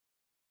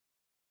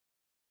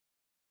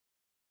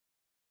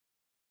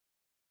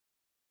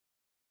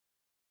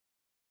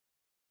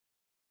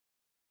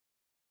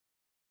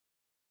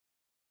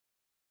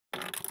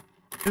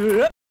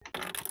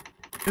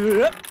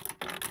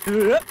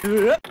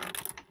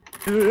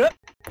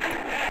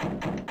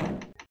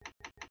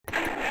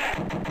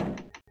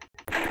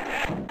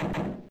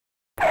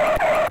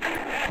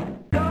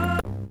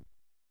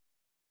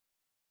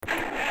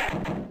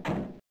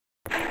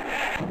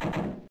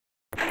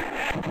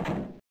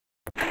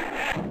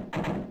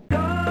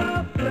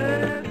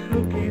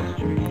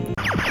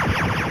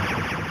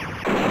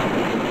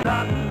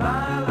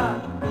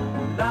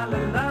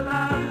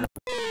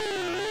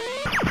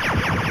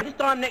This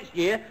time next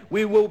year,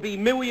 we will be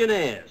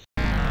millionaires.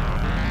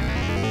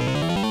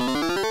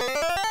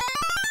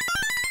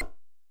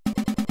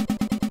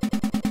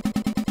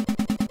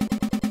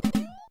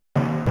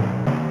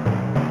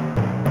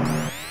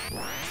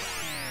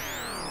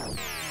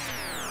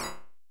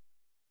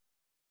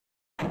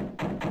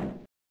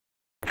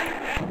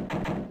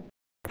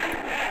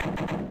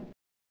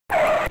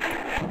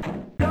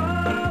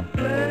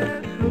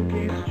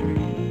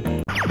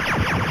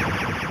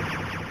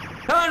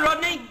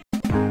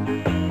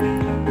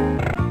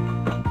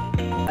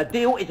 A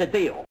deal is a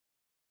deal.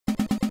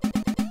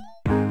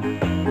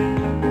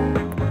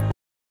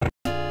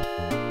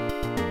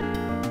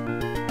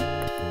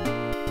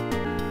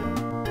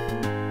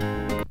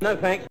 No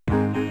thanks.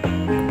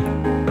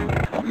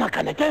 What am I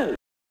gonna do?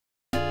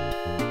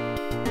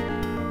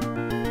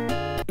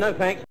 No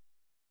thanks.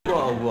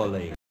 Oh,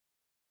 Wally.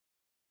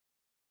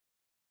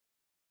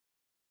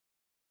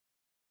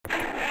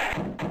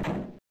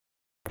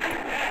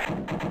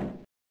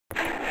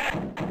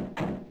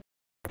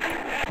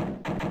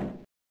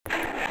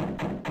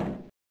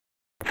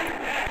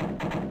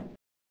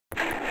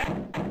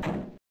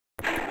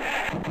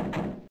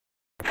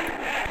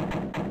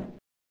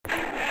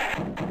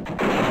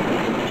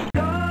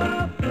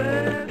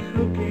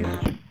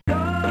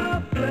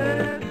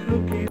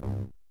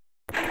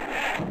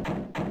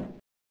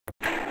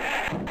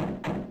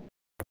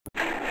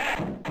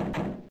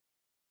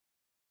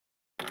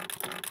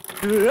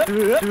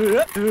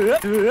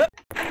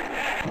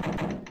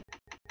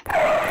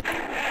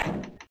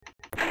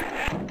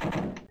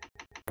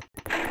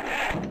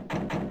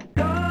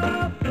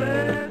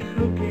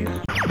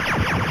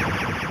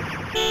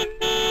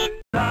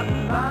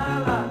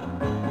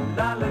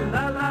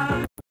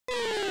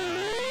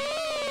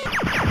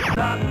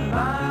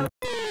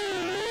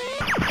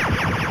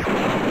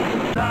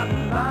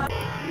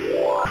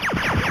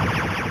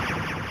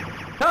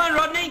 Turn,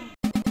 Rodney!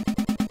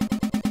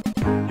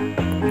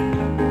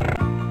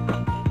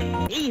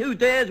 He who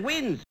dares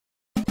wins.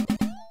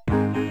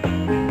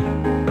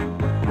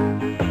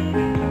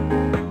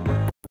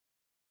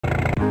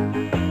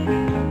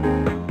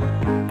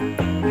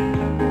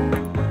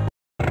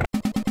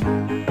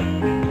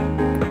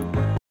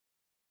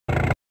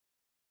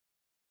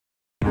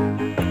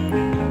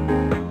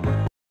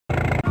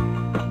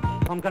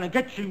 I'm gonna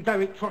get you,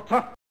 Derek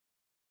Trotter.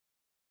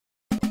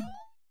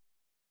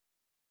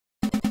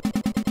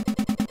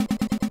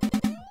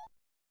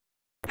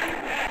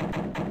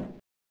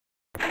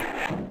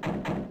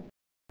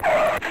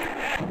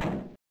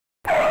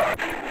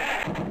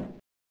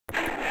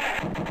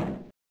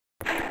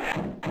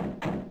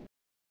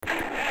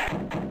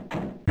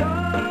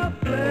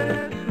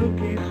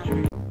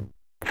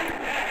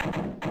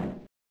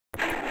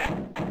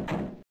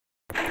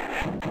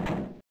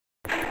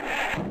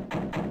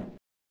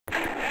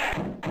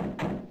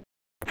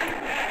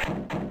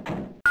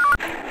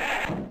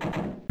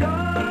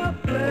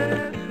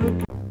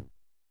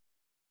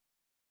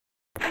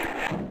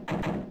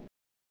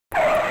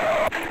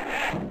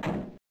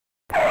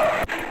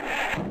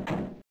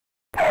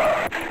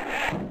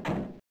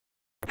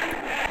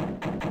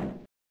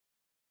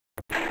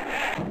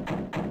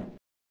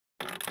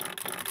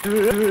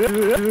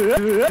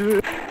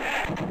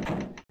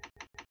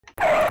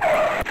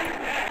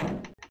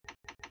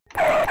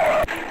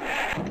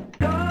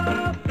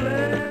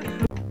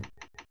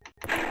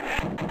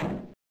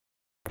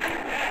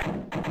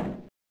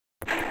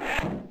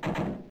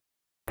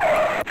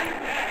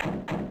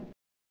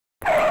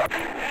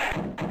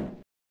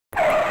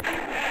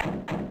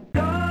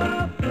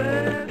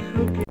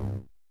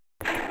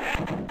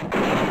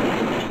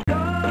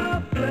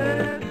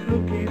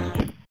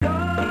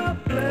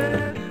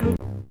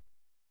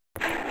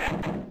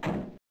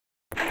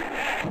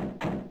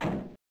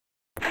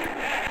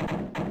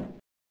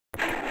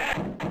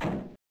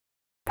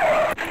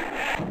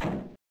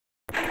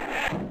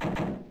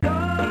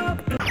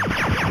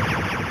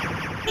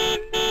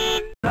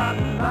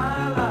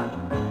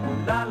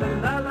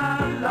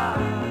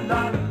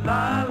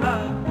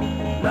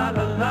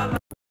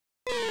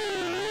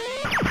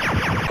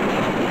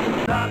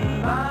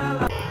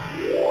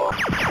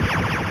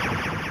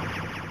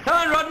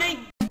 Turn, Rodney!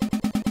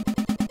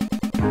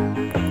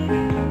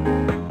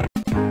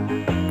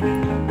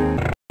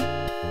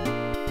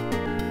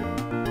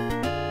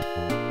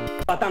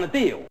 I've done a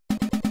deal.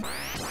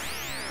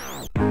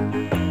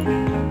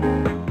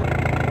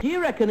 Do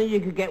you reckon that you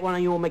could get one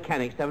of your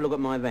mechanics to have a look at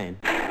my van?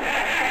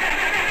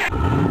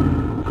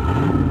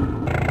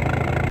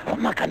 What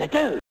am I gonna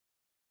do?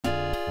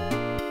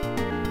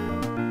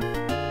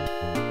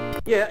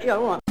 Yeah,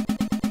 all right.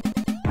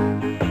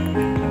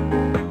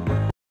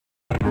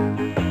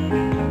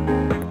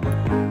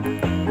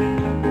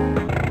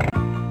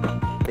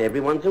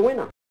 Everyone's a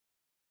winner.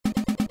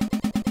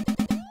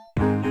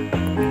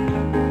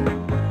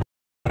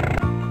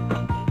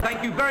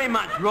 Thank you very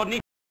much, Rodney.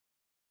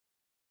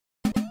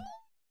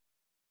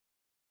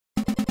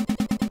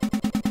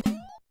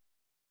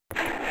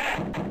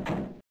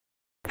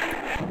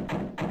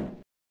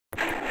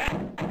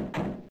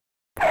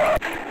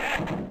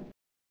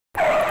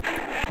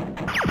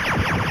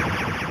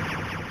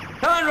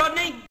 Come on,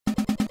 Rodney.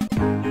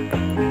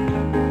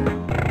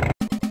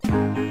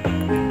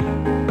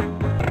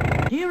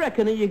 Do you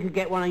reckon that you could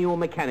get one of your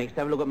mechanics to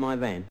have a look at my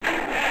van?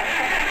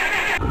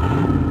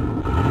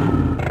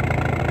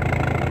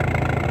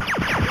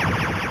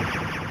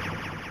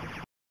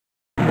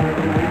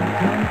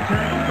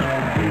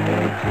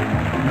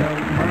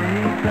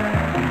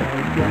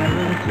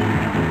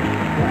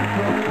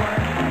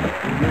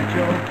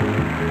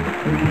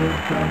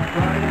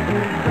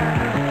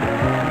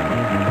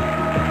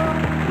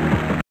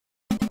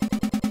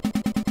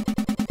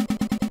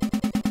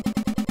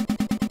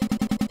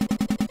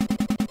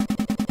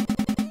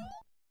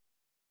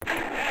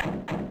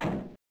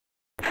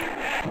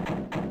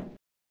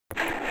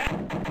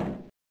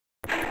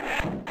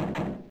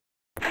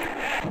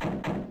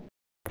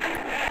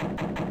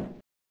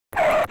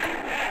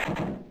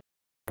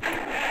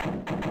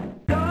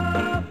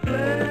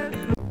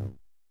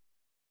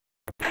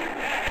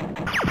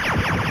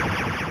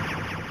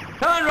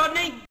 Come on,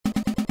 Rodney!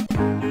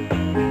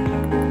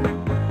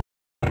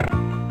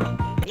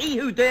 He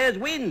who dares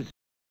wins!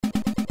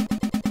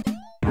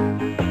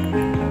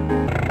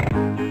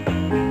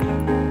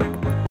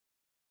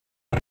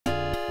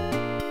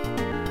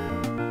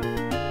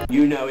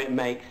 You know it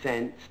makes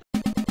sense.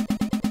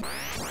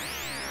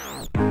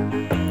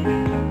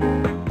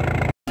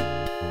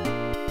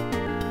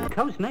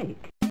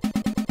 Co-snake.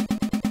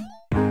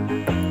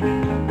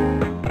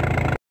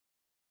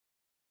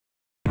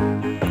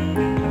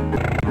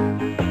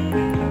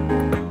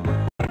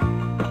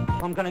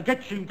 I'm gonna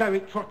get you,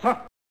 Derek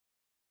Trotter.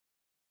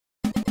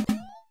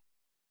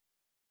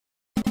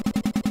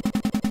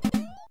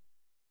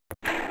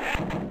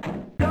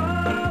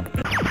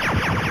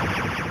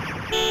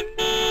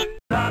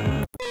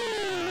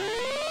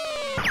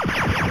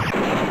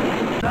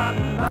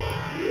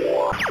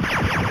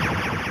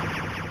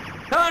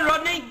 Come on,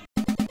 Rodney.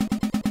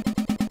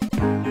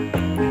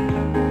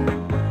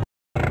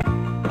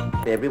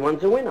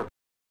 Everyone's a winner.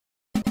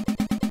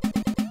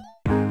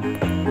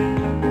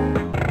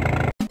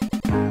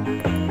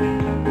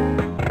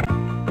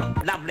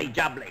 Lovely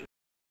jubbly.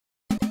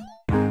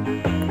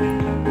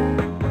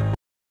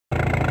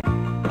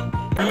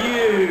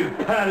 You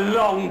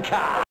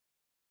pelonka!